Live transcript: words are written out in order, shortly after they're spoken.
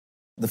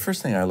The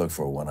first thing I look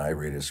for when I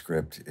read a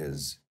script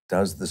is,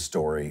 does the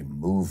story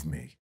move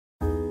me?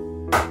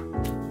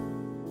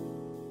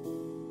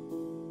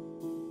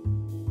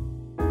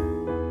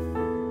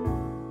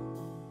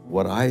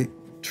 What I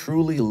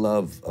truly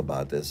love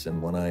about this,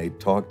 and when I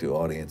talk to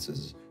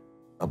audiences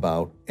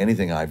about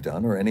anything I've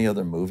done or any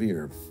other movie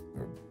or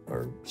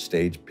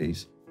stage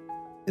piece,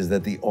 is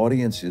that the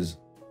audience is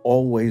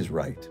always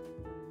right.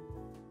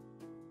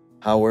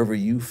 However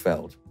you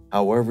felt,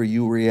 however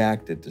you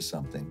reacted to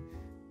something,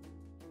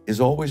 is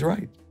always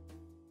right.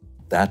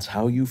 That's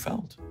how you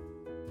felt.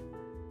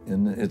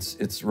 And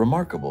it's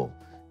remarkable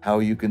how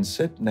you can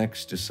sit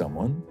next to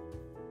someone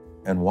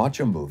and watch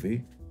a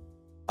movie.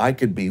 I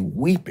could be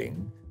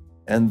weeping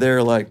and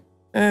they're like,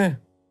 eh.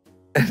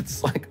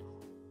 It's like,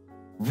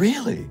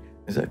 really?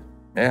 It's like,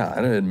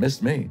 yeah, it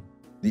missed me.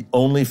 The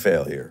only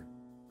failure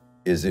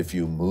is if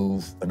you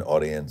move an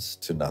audience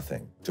to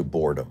nothing, to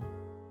boredom.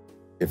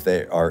 If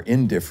they are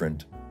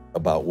indifferent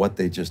about what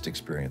they just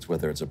experienced,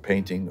 whether it's a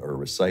painting or a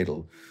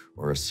recital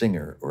or a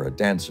singer or a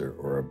dancer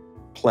or a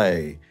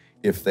play,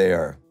 if they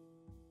are,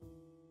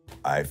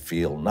 I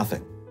feel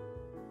nothing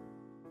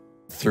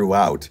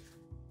throughout,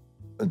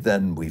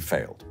 then we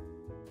failed.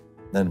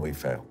 Then we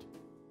failed.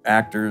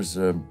 Actors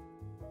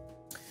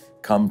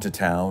come to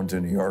town,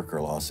 to New York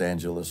or Los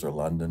Angeles or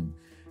London,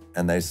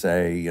 and they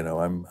say, you know,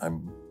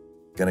 I'm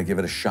gonna give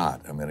it a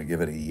shot. I'm gonna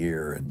give it a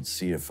year and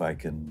see if I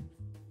can,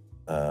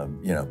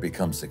 you know,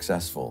 become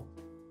successful.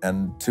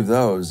 And to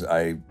those,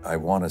 I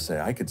want to say,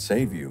 I could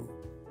save you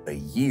a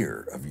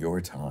year of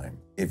your time.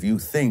 If you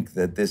think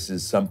that this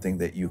is something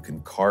that you can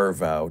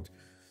carve out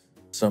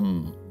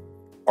some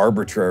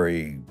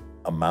arbitrary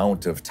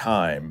amount of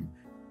time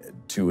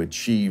to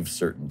achieve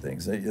certain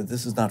things,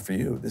 this is not for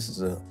you. This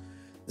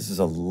is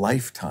a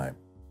lifetime.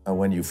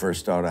 When you first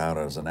start out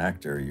as an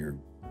actor,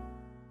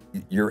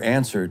 your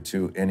answer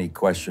to any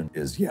question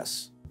is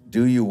yes.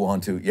 Do you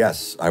want to?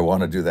 Yes, I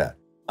want to do that.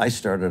 I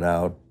started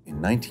out in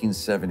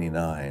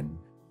 1979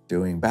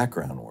 doing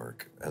background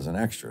work as an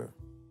extra.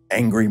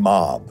 Angry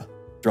mob,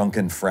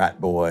 drunken frat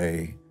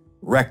boy,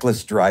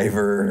 reckless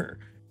driver.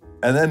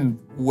 And then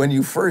when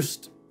you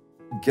first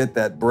get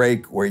that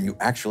break where you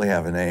actually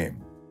have a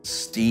name,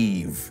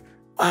 Steve.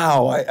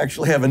 Wow, I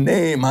actually have a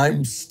name.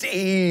 I'm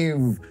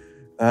Steve.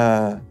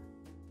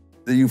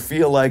 You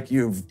feel like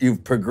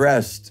you've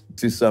progressed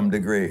to some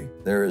degree.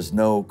 There is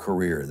no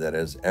career that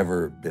has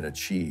ever been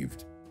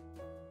achieved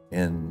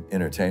in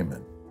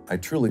entertainment, I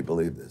truly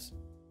believe this,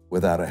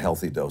 without a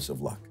healthy dose of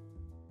luck.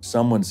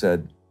 Someone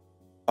said,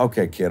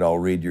 okay, kid, I'll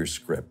read your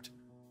script.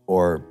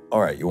 Or,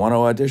 all right, you want to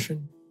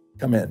audition?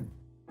 Come in,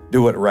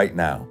 do it right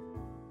now.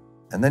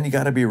 And then you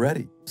got to be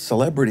ready.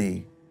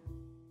 Celebrity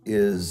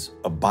is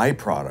a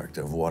byproduct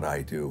of what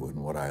I do and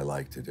what I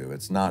like to do.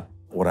 It's not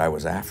what I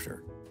was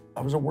after.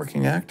 I was a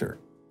working actor.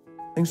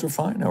 Things were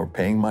fine. I was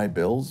paying my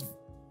bills,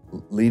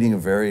 leading a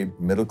very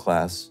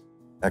middle-class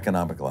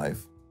economic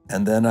life.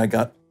 And then I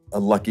got a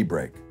lucky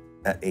break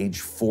at age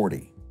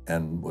 40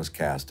 and was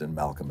cast in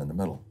Malcolm in the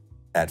Middle.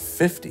 At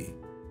 50,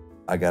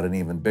 I got an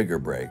even bigger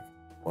break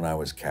when I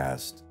was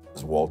cast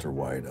as Walter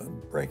White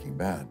on Breaking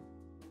Bad.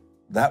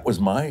 That was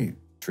my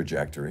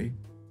trajectory.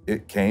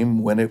 It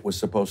came when it was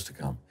supposed to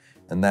come.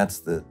 And that's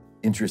the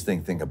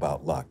interesting thing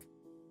about luck.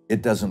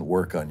 It doesn't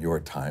work on your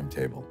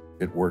timetable.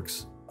 It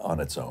works on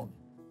its own.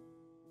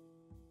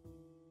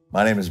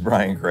 My name is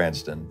Bryan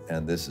Cranston,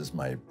 and this is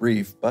my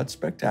brief but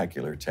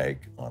spectacular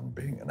take on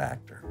being an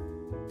actor.